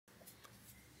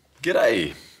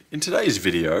G'day! In today's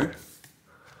video,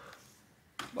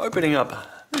 I'm opening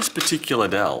up this particular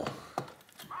Dell.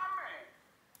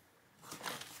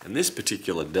 And this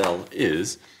particular Dell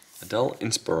is a Dell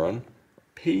Inspiron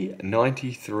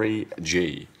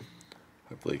P93G.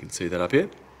 Hopefully you can see that up here.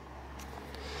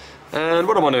 And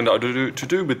what I'm wanting to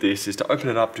do with this is to open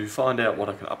it up to find out what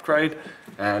I can upgrade,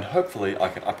 and hopefully I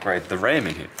can upgrade the RAM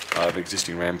in here. I have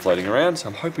existing RAM floating around, so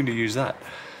I'm hoping to use that.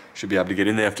 Should be able to get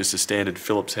in there with just a standard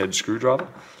Phillips head screwdriver,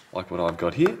 like what I've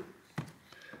got here.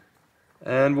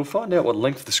 And we'll find out what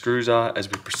length the screws are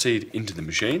as we proceed into the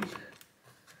machine,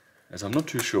 as I'm not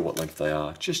too sure what length they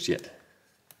are just yet.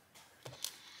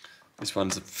 This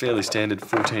one's a fairly standard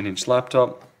 14-inch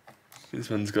laptop. This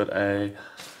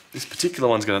particular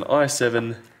one's got an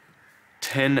i7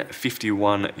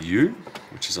 1051U,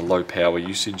 which is a low power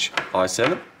usage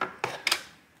i7.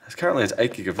 It currently has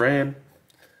 8 gig of RAM,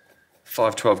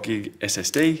 512 gig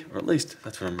SSD, or at least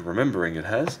that's what I'm remembering it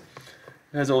has.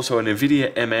 It has also a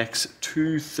NVIDIA MX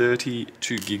 230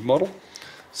 2 gig model,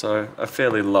 so a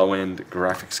fairly low-end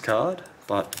graphics card,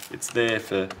 but it's there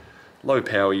for low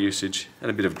power usage and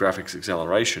a bit of graphics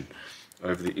acceleration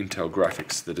over the Intel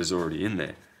graphics that is already in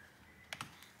there.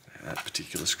 That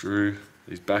particular screw,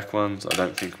 these back ones, I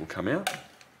don't think will come out.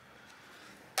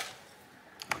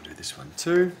 I'll do this one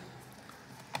too.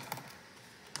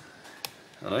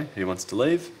 I know, he wants to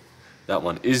leave. That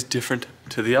one is different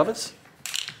to the others.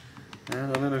 And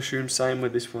I'm going to assume same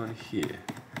with this one here.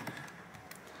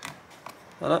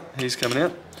 I know, he's coming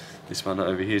out. This one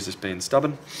over here has just been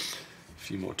stubborn. A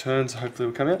few more turns, hopefully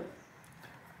will come out.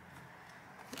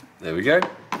 There we go.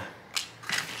 Put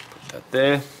that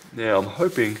there. Now I'm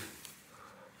hoping,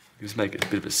 just make it a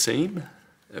bit of a seam.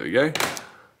 There we go.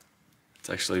 It's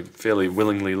actually fairly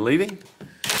willingly leaving.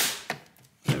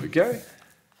 There we go.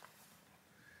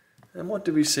 And what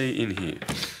do we see in here?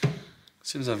 As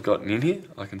soon as I've gotten in here,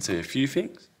 I can see a few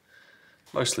things,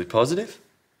 mostly positive.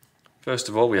 First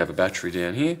of all, we have a battery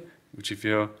down here, which if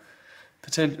you're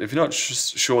not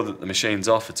sure that the machine's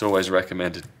off, it's always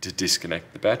recommended to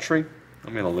disconnect the battery.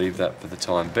 I'm going to leave that for the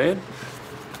time being.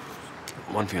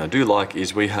 One thing I do like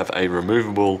is we have a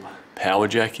removable power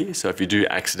jack here, so if you do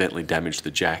accidentally damage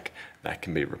the jack, that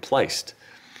can be replaced.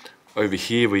 Over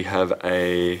here we have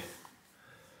a,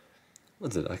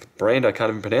 what's it, a brand I can't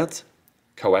even pronounce,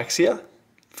 Coaxia,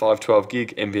 512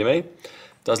 gig NVMe.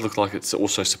 Does look like it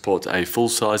also supports a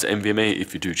full-size NVMe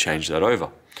if you do change that over.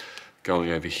 Going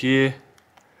over here, I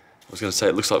was going to say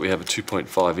it looks like we have a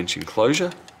 2.5 inch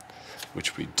enclosure,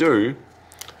 which we do,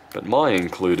 but my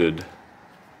included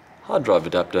hard drive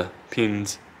adapter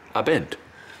pins are bent.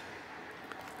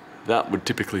 That would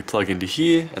typically plug into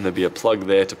here, and there'd be a plug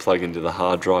there to plug into the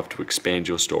hard drive to expand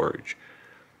your storage.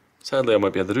 Sadly, I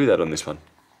won't be able to do that on this one.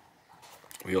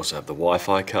 We also have the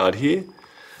Wi-Fi card here,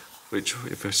 which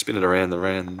if we spin it around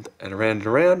and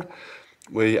around,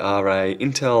 we are a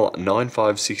Intel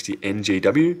 9560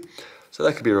 NGW, so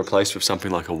that could be replaced with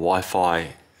something like a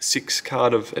Wi-Fi 6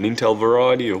 card of an Intel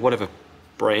variety or whatever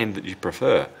brand that you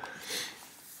prefer.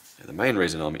 Now, the main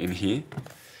reason I'm in here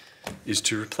is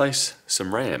to replace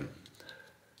some RAM.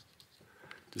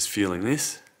 Just feeling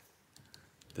this.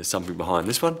 There's something behind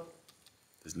this one.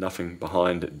 There's nothing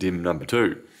behind DIMM number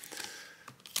 2.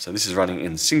 So this is running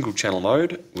in single channel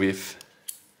mode with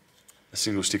a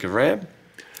single stick of RAM.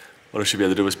 What I should be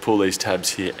able to do is pull these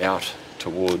tabs here out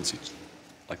towards,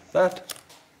 like that,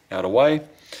 out away,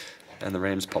 and the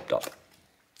RAM's popped up.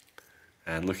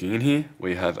 And looking in here,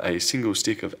 we have a single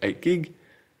stick of 8 gig,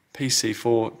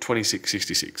 PC4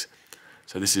 2666.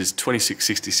 So this is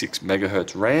 2666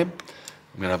 megahertz RAM.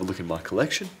 I'm going to have a look in my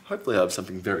collection. Hopefully I have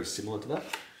something very similar to that.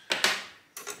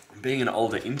 Being an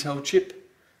older Intel chip,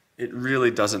 it really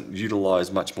doesn't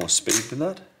utilize much more speed than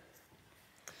that.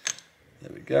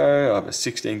 There we go. I have a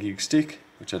 16 gig stick,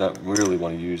 which I don't really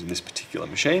want to use in this particular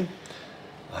machine.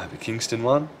 I have a Kingston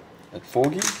one at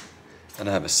 4 gig, and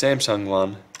I have a Samsung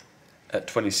one at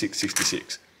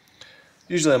 2666.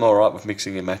 Usually I'm alright with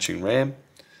mixing and matching RAM.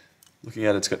 Looking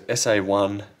at it, it's got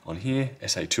SA1 on here,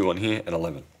 SA2 on here, and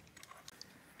 11.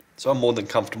 So I'm more than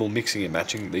comfortable mixing and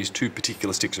matching these two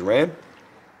particular sticks of RAM,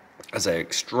 as they are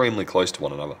extremely close to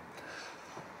one another.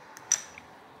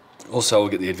 Also, we'll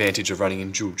get the advantage of running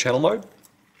in dual channel mode.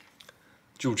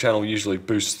 Dual channel usually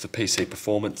boosts the PC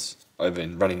performance over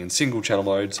in running in single channel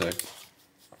mode, so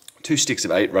 2 sticks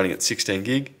of 8 running at 16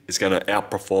 gig is going to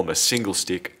outperform a single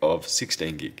stick of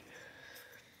 16 gig.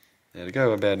 Now to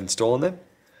go about installing them,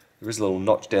 there is a little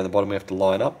notch down the bottom we have to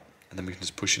line up, and then we can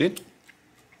just push it in.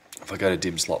 If I go to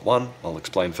DIMM slot 1, I'll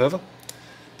explain further.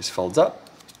 This folds up,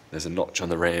 there's a notch on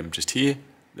the RAM just here,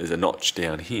 there's a notch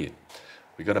down here.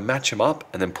 we've got to match them up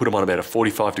and then put them on about a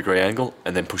 45-degree angle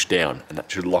and then push down, and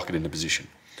that should lock it into position.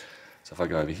 So if I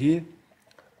go over here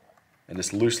and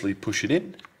just loosely push it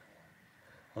in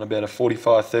on about a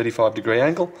 35-degree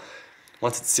angle,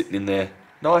 once it's sitting in there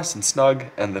nice and snug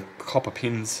and the copper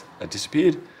pins are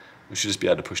disappeared, we should just be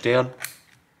able to push down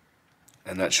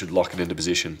and that should lock it into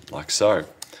position like so.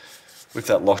 With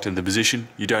that locked into position,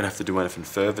 you don't have to do anything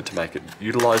further to make it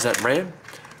utilize that RAM.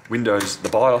 Windows, the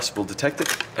BIOS will detect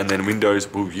it, and then Windows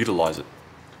will utilize it.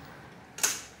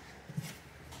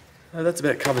 That's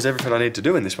about covers everything I need to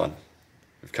do in this one.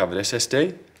 We've covered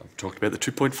SSD, I've talked about the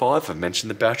 2.5, I've mentioned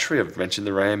the battery, I've mentioned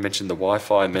the RAM, mentioned the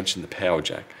Wi-Fi, mentioned the power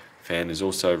jack. Fan is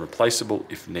also replaceable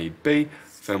if need be.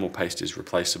 Thermal paste is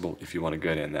replaceable if you want to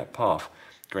go down that path.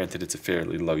 Granted, it's a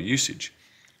fairly low usage.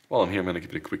 While I'm here, I'm going to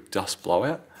give it a quick dust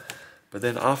blowout. But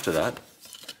then after that,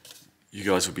 you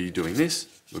guys will be doing this.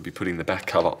 We'll be putting the back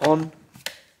cover on.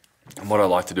 And what I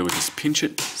like to do is just pinch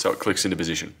it so it clicks into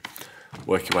position.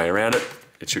 Work your way around it.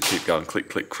 It should keep going click,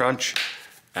 click, crunch.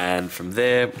 And from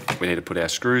there, we need to put our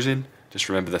screws in. Just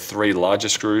remember the 3 larger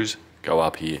screws go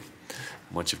up here.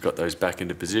 And once you've got those back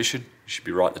into position, you should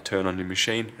be right to turn on your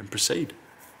machine and proceed.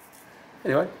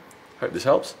 Anyway, hope this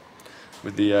helps.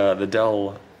 With the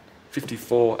Dell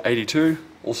 5482,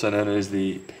 also known as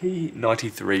the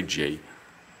P93G.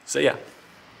 See ya.